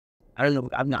I don't know.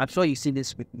 I'm sure you see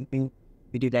this with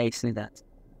video that you say that.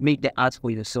 Make the art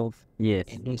for yourself. Yes.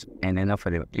 And enough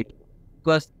for them.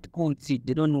 Because the cool see,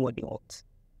 they don't know what they want.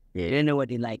 Yeah. They don't know what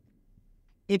they like.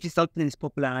 If it's something is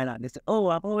popular right now, they say, "Oh,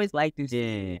 I've always liked this."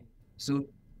 Yeah. So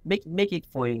make it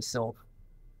for yourself,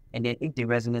 and then if they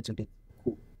resonate with it,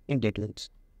 cool. If they don't,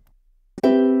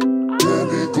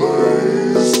 Candy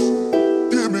glaze.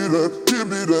 Give me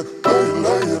that, bang,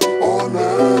 lay it all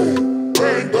night.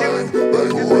 Bang, bang,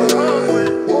 bang away.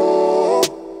 Whoa,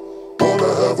 gonna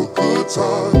have a good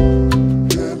time.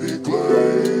 Candy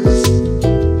glaze.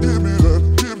 Give me that,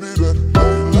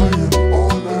 bang, lay it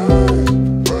all night.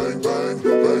 Bang, bang,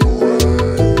 bang away.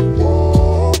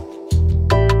 Whoa.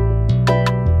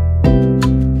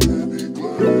 Candy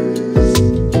glaze.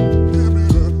 Give me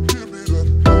that,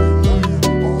 bang, lay it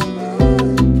all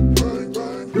night. Bang,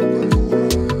 bang, bang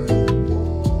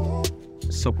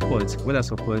away. Support. What does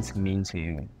support mean to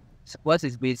you? support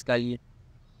is basically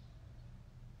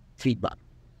feedback.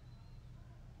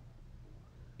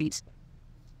 It's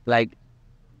like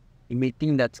you may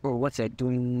think that, oh, what you're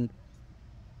doing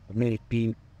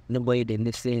maybe nobody they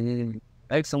listen.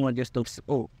 Like someone just talks,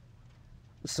 oh,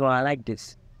 so I like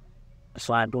this,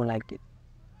 so I don't like it,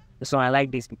 so I like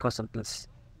this because of this.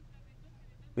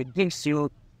 It gives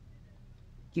you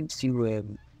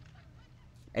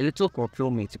a little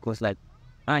fulfillment because like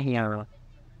I hear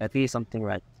I feel something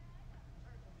right.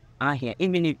 I hear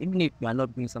even if you are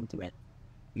not doing something right,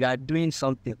 you are doing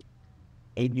something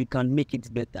and you can make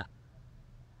it better.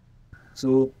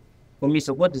 So for me,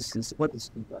 support is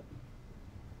feedback.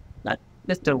 Like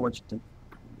let's tell what you think.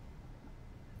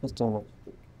 Let's tell what you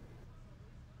think.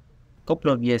 A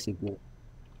couple of years ago,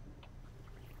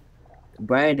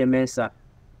 Brian the Mensa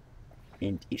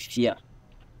and Ifia.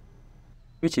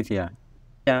 Which if you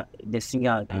Yeah, the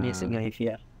singer, the singer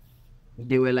Ifia.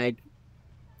 They were like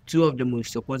two of the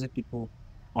most supportive people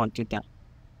on Twitter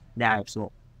that I saw,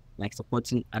 like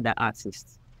supporting other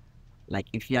artists. Like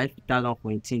if you have talent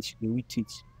for anything, she will retweet.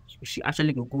 She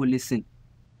actually go listen.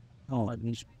 Oh,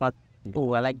 but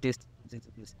oh, I like this.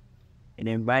 And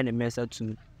then Brian the Mensa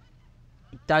too.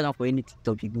 Talent for any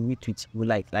TikTok, you can retweet. You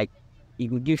like you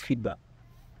will give feedback.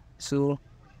 So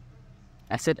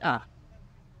I said, I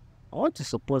want to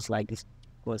support like this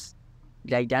because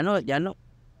like you're not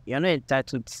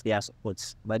entitled to their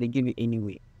support, but they give you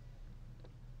anyway.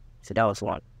 So that was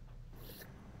one.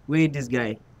 Wait, this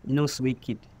guy, Sweet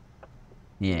Kid,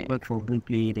 yeah. work for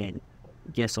Boomplay and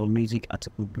get some music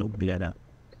article blog below that.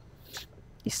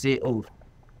 He say, oh,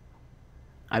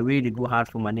 I really go hard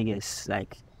for my niggas.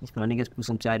 Like if my niggas put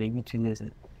some child in between this,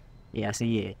 yeah, I say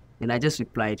yeah. And I just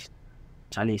replied,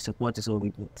 Charlie, support is all we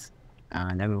get.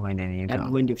 And that be when the name That be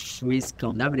come. when the phrase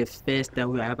come. That be the first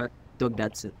time I ever talk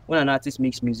that. When an artist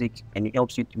makes music and it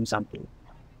helps you do something,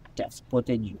 they have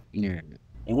supported you. Yeah.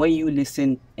 And when you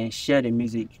listen and share the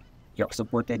music, you have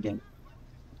supported them.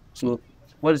 So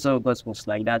what is all gospel was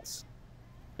like that's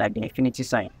like the infinity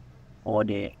sign or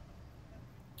the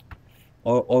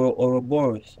or a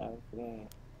Boros.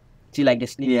 See like the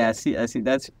snake. Yeah, I see.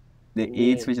 That's the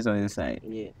Yeah. 8 switches on the inside.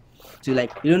 Yeah. So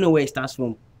like you don't know where it starts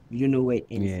from, you don't know where it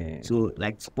ends. Yeah. So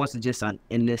like sports is just an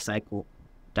endless cycle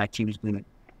that keeps going.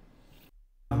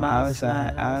 I'm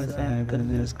outside, cause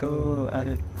it's cold.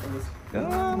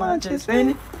 Come on, just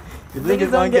finish. If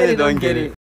niggas don't get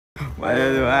it. Why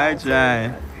do I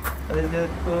try?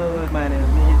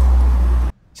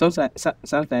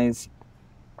 Sometimes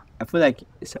I feel like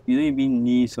you don't even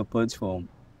need support from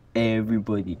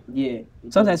everybody. Yeah.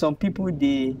 Sometimes some people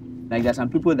there's some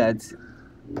people that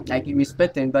Like you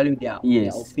respect and value their their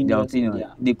opinions. opinion.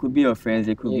 Yeah. They could be your friends,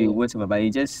 they could be Yeah. whatever, but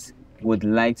you just would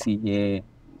like to hear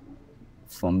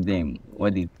from them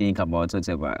what they think about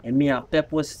whatever. And me, I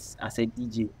purpose as a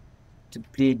DJ to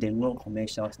play the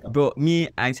non-commercial stuff. Bro, me,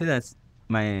 I say that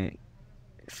my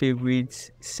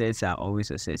favorite sets are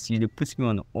always a set. You put me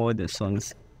on all the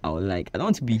songs I would like. I don't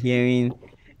want to be hearing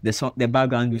the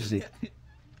background music.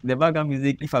 The background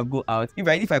music, if I go out,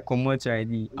 if I come out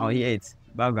already, I'll hear it.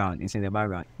 Background, it's in the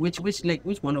background. Which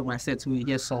one of my sets we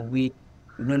hear song we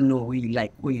don't know we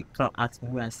like we can't ask me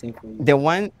where I sing for you. The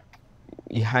one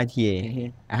you had here,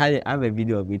 Mhm. I have a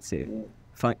video of it.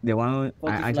 The one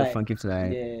I asked for Funky Fly,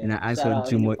 and I asked for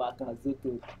Jumo.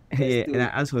 Yeah, and I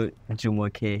asked for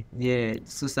Jumoke. Yeah,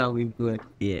 Susa we good.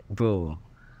 Yeah, bro.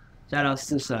 Shout out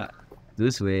Susa.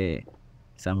 Those were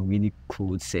some really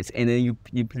cool sets. And then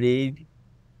you played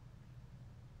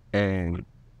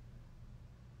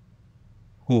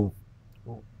who?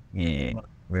 Yeah,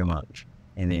 very much.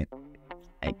 And then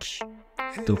like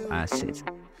dope ass sets.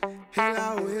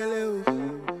 Hello.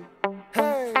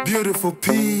 Hey. Beautiful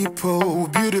people,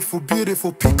 beautiful,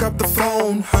 beautiful. Pick up the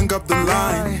phone, hang up the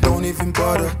line. Don't even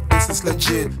bother, this is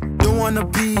legit. Don't wanna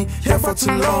be here for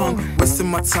too long. Wasting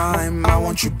my time, I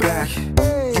want you back.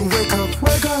 You wake up,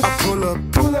 I pull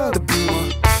up, the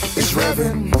beamer is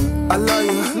revving. I love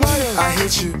you, I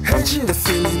hate you, the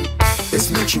feeling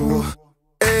is mutual.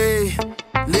 Hey,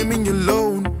 leave me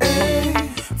alone, hey.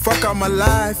 Fuck out my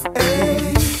life,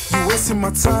 hey. You wasting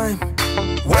my time,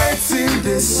 waiting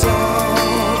this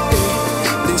song,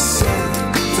 this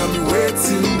song. Tell me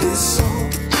waiting this song,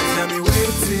 tell me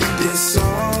waiting this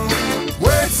song,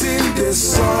 waiting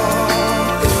this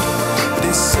song,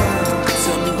 this song.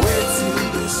 Tell me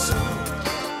waiting this song,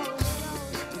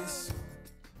 this song.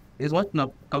 It's what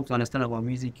now come to understand about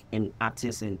music and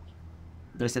artists, and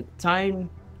there's a time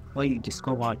when you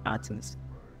discover an artist.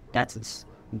 That is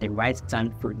the right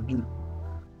time for you.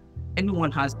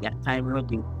 Everyone has their time where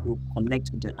they will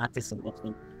connect with the artist and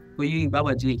everything. For you,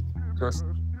 Baba J, just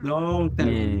long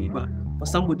time. Yeah. But for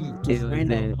somebody, to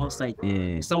find out outside.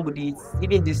 Yeah. Somebody,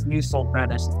 even this new song that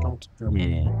she's come to drop.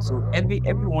 Yeah. So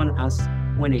everyone has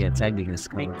when Yeah, they time to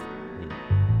discover.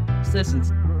 make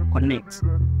sessions connect.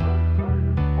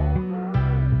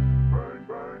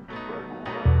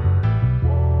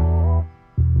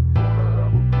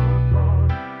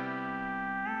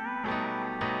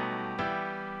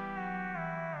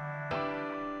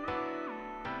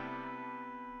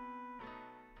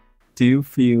 Do you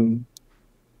feel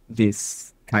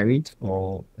this carried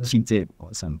or cheated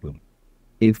or something?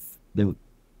 If the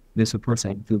support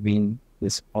side giving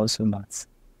is also not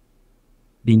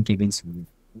being given to you.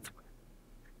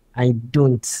 I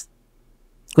don't,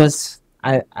 because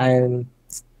I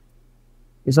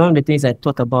it's one of the things I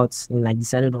thought about and I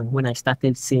decided on when I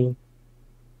started saying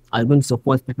I'm going to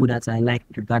support people that I like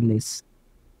regardless.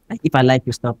 Like if I like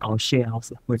your stuff, I'll share, I'll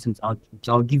support it,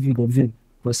 I'll give you the view.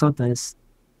 But sometimes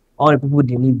all the people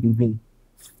they need the view.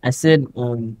 I said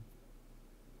I'm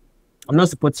not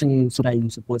supporting you so that you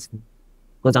support me.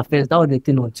 Because at first that was the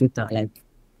thing on Twitter, like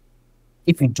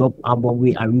if you drop album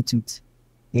way I retweet.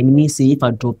 And me say if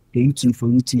I drop the YouTube for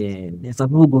YouTube, Yeah. then some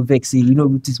people go vex say, you know,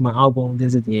 retweet my album,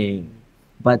 there's it. Yeah.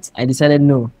 But I decided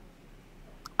no,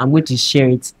 I'm going to share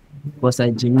it because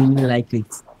I genuinely like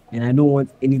it and I don't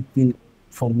want anything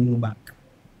from you back.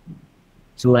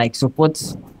 So like support,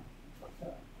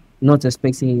 not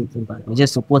expecting anything back. I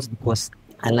just support because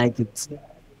I like it.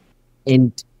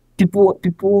 And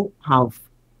people have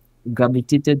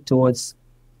gravitated towards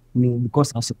me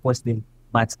because I support them.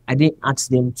 But I didn't ask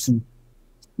them to.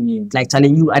 Like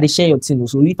telling you, I did share your thing.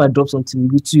 So if I drop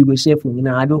something, you go share for me.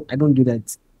 Now I don't do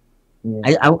that.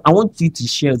 Yeah. I want you to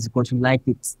share it because you like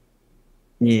it.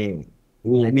 Yeah.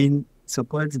 I mean,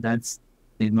 support that is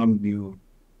not real.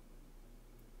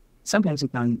 Sometimes you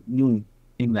can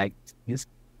think like this.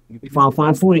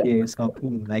 Fan full. Yeah, it's not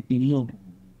cool. Like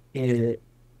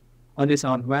on this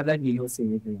sound, rather you don't say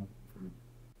anything.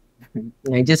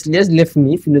 Like just left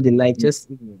me if you know the like.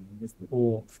 Just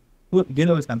Oh, you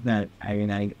know something that I really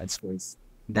like at first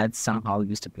that somehow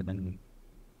used to put on me.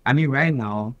 I mean, right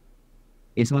now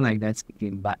it's not like that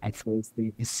speaking, but at first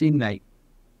it seemed like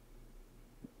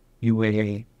you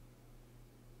were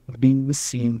being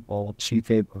seen or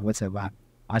treated or whatever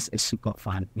as a super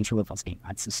fan, which was an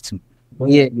artist too.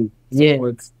 yeah,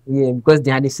 because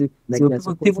they had this like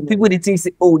so people they think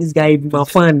say, oh, this guy be my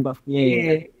fan, but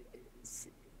yeah.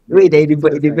 Wait, they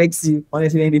vex you.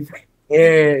 Honestly,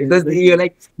 Yeah, because you're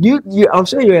like you. I'm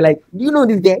sure you're like, do you know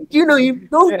this guy? Do you know him?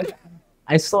 No.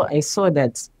 I saw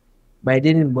that, but it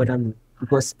didn't bother me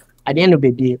because at the end of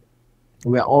the day,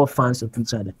 we're all fans of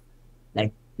each other.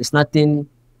 Like there's nothing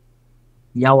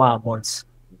yawa about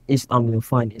if I'm your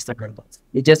fan, Instagram. But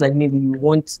it's just like maybe you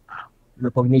want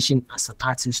recognition as an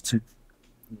artist too.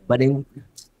 But then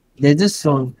there's this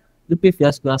song. Look if you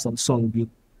ask me some song, bro.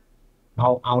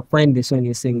 I'll find the song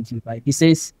you're saying to you. Like he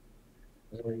says,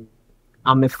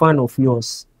 I'm a fan of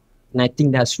yours, and I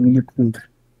think that's really cool.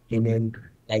 And then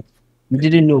like you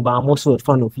didn't know, but I'm also a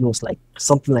fan of yours, like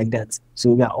something like that.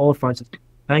 So we are all fans of. Can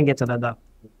I get another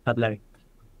lyric?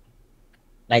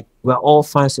 Like we're all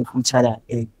fans of each other,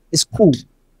 and it's cool.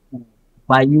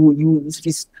 But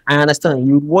I understand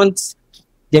you want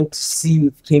them to see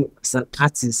him as an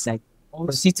artist, like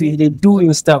see to they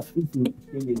doing stuff.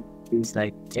 It's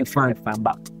like a fan,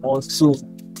 but also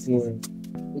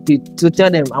to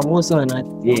tell them I'm also an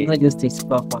artist. I'm not just a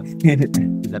super fan.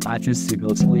 the artist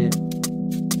signals. So yeah.